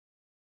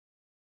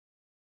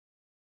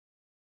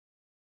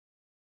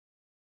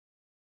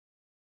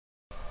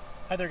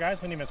Hi there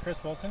guys, my name is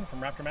Chris Wilson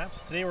from Raptor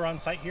Maps. Today we're on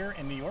site here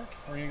in New York.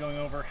 We're going to be going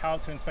over how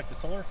to inspect the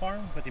solar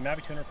farm with the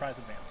Mavic 2 Enterprise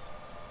Advance.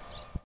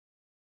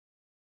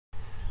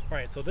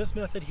 Alright, so this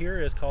method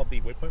here is called the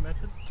Waypoint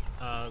Method.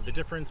 The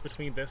difference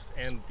between this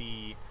and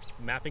the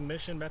mapping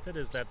mission method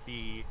is that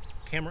the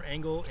camera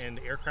angle and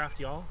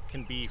aircraft yaw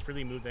can be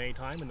freely moved at any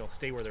time and they'll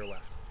stay where they're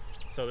left.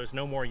 So there's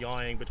no more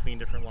yawing between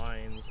different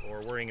lines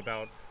or worrying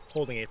about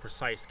holding a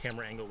precise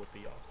camera angle with the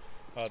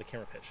yaw, the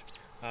camera pitch.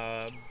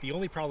 The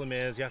only problem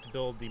is you have to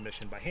build the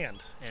mission by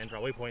hand and draw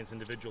waypoints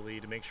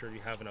individually to make sure you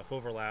have enough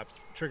overlap,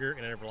 trigger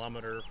an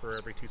intervalometer for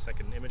every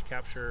 2-second image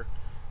capture,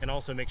 and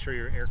also make sure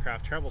your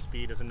aircraft travel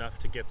speed is enough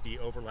to get the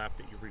overlap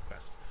that you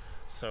request.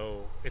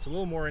 So it's a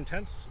little more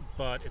intense,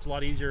 but it's a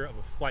lot easier of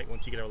a flight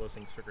once you get all those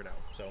things figured out.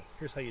 So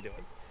here's how you do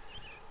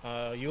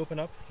it. You open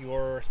up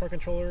your smart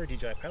controller,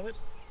 DJI Pilot,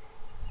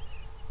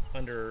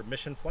 under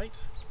Mission Flight,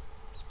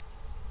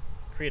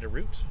 create a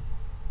route,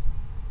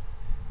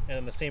 and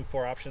then the same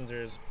 4 options.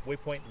 There's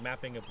waypoint,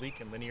 mapping, oblique,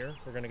 and linear.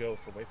 We're going to go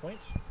for waypoint,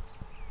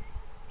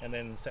 and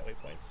then set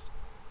waypoints.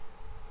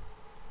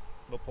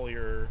 It'll pull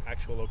your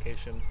actual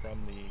location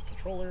from the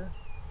controller,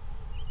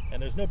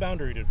 and there's no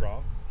boundary to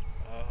draw,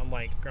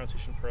 unlike Ground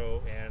Station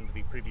Pro and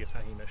the previous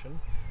mapping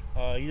mission.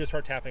 You just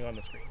start tapping on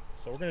the screen.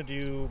 So we're going to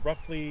do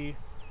roughly,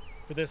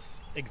 for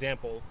this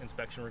example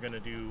inspection, we're going to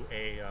do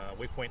a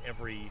waypoint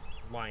every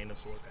line of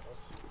solar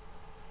panels.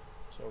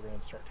 So we're going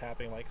to start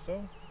tapping like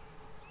so.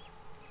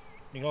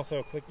 You can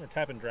also click or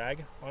tap and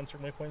drag on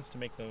certain waypoints to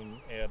make them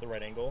the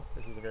right angle.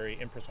 This is a very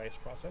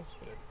imprecise process,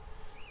 but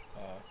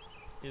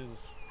it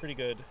is pretty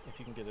good if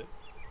you can get it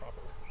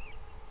proper.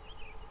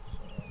 So,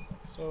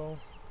 like so.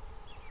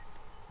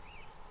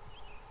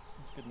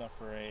 It's good enough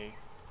for a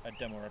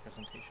demo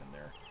representation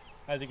there.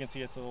 As you can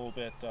see, it's a little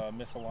bit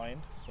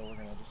misaligned, so we're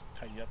going to just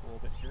tidy up a little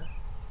bit here.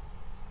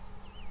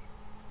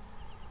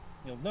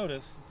 You'll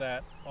notice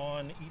that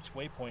on each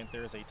waypoint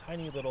there's a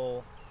tiny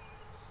little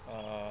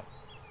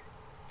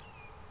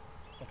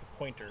like a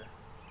pointer,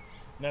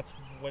 and that's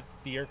what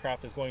the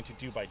aircraft is going to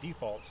do by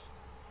default,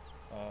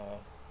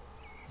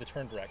 the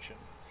turn direction.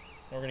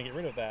 And we're going to get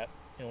rid of that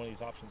in one of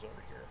these options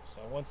over here.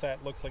 So once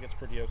that looks like it's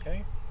pretty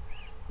okay,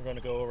 we're going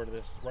to go over to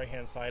this right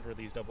hand side where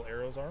these double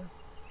arrows are,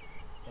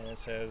 and it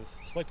says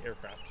select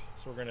aircraft.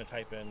 So we're going to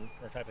type in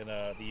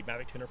the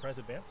Mavic 2 Enterprise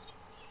Advanced,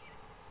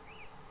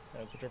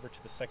 and switch over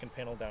to the second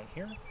panel down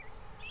here. And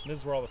this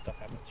is where all the stuff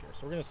happens here.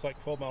 So we're going to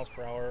select 12 miles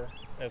per hour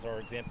as our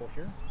example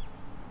here.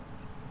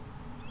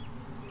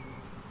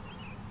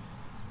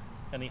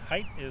 And the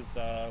height is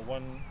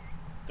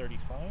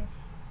 135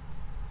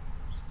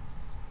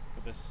 for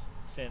this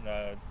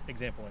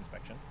example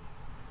inspection.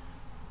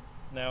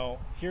 Now,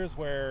 here's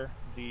where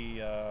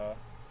the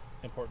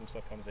important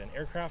stuff comes in.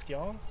 Aircraft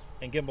yaw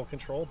and gimbal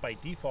control by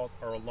default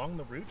are along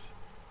the route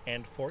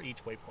and for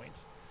each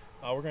waypoint.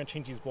 We're going to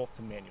change these both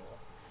to manual.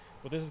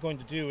 What this is going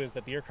to do is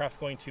that the aircraft's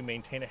going to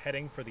maintain a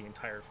heading for the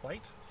entire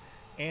flight,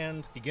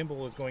 and the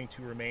gimbal is going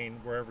to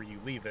remain wherever you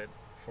leave it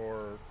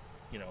for,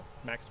 you know,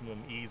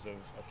 maximum ease of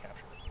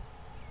capture.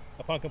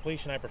 Upon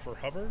completion, I prefer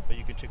hover, but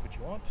you can check what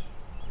you want.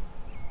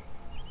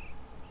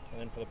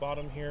 And then for the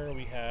bottom here,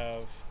 we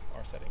have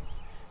our settings.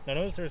 Now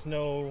notice there's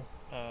no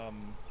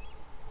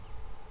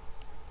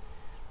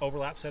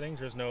overlap settings.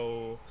 There's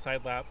no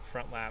side lap,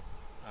 front lap,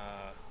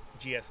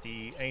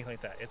 GSD, anything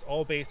like that. It's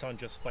all based on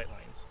just flight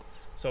lines.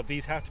 So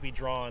these have to be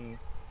drawn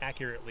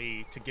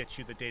accurately to get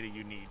you the data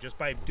you need. Just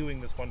by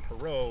doing this one per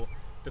row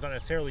does not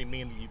necessarily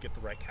mean that you get the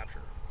right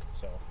capture.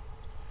 So,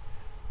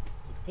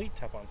 to complete,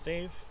 tap on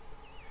save.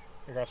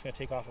 Aircraft's going to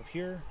take off of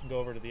here and go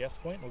over to the S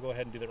point. We'll go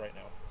ahead and do that right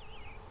now.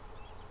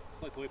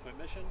 Select the Waypoint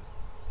Mission,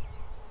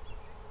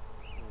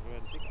 and we'll go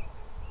ahead and take off.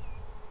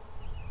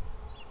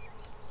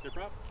 Good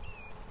prop.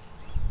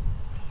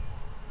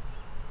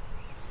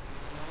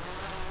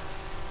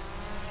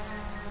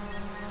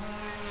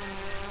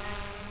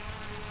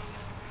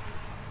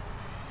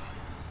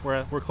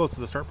 We're close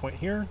to the start point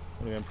here.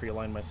 I'm going to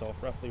pre-align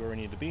myself roughly where we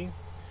need to be.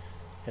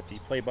 Hit the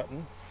play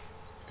button.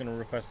 It's going to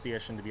request the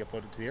mission to be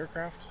uploaded to the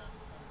aircraft.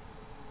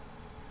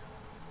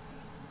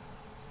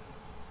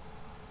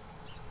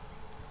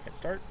 Hit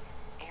start.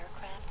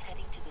 Aircraft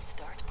heading to the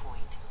start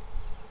point.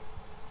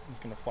 It's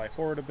going to fly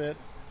forward a bit.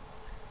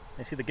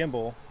 I see the gimbal.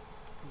 Go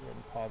ahead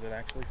and pause it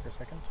actually for a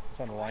second. It's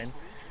on the line.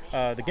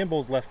 The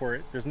gimbal's left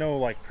where there's no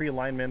like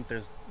pre-alignment.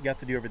 You have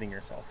to do everything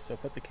yourself. So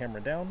put the camera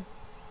down.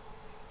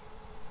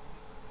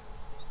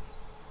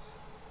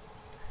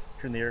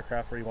 Turn the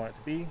aircraft where you want it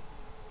to be. A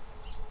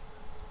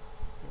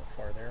little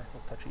far there, a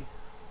little touchy.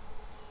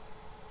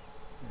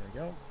 There we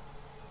go.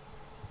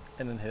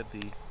 And then hit the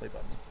play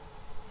button.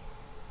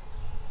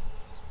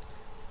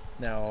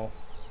 Now,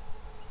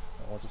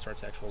 once it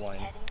starts the actual line,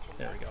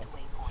 there we go.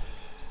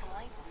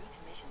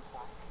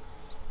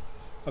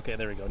 Okay,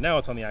 there we go. Now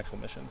it's on the actual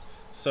mission.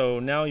 So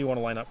now you want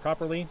to line up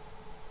properly.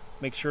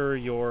 Make sure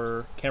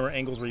your camera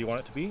angle's where you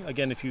want it to be.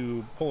 Again, if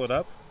you pull it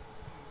up,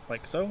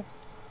 like so,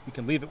 you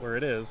can leave it where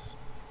it is,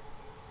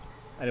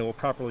 and it will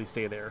properly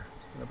stay there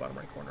in the bottom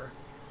right corner.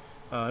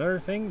 Another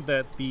thing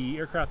that the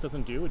aircraft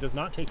doesn't do, it does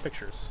not take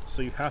pictures,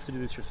 so you have to do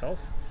this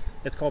yourself.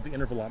 It's called the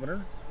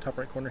Intervalometer. Top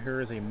right corner here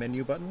is a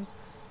menu button.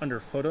 Under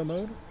photo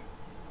mode,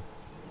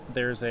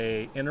 there's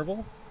a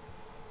interval,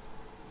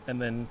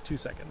 and then 2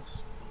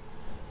 seconds.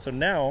 So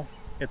now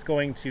it's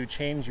going to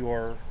change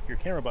your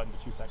camera button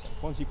to 2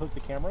 seconds. Once you click the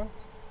camera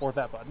or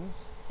that button,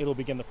 it'll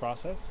begin the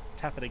process.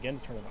 Tap it again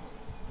to turn it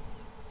off.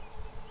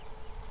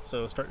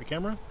 So start the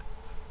camera,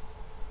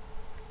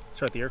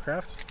 start the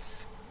aircraft,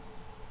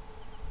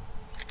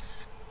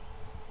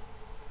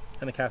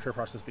 and the capture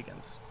process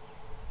begins.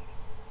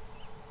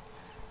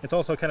 It's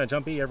also kind of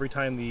jumpy. Every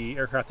time the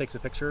aircraft takes a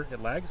picture,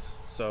 it lags.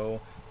 So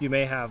you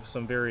may have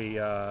some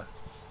very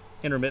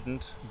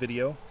intermittent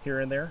video here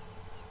and there.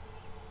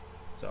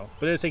 So,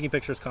 but it is taking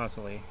pictures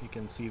constantly. You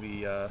can see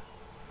the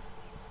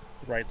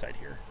right side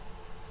here.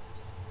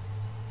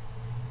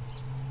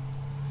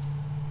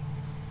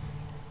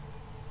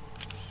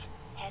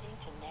 Heading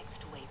to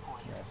next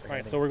waypoint. Yes, all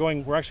right, so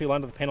we're actually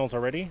aligned to the panels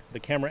already. The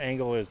camera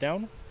angle is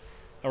down.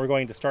 And we're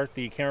going to start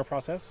the camera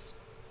process,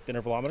 the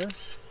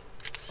intervalometer,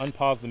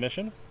 unpause the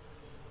mission.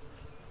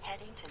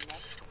 Heading to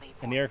next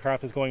waypoint. And the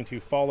aircraft is going to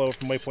follow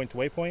from waypoint to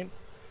waypoint.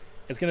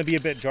 It's going to be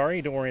a bit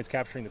jarry. Don't worry, it's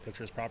capturing the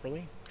pictures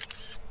properly.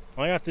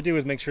 All you have to do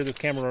is make sure this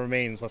camera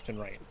remains left and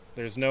right.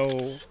 There's no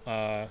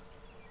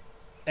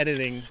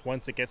editing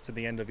once it gets to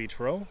the end of each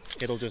row.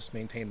 It'll just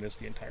maintain this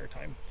the entire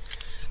time.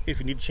 If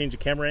you need to change the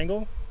camera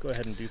angle, go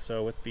ahead and do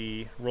so with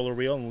the roller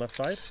wheel on the left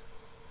side.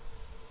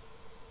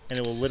 And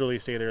it will literally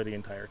stay there the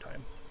entire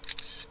time.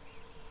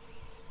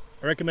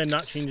 I recommend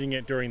not changing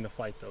it during the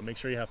flight though. Make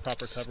sure you have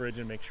proper coverage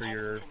and make sure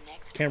your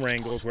camera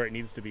angle is where it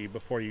needs to be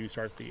before you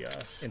start the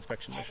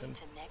inspection mission.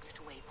 Heading to next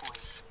waypoint.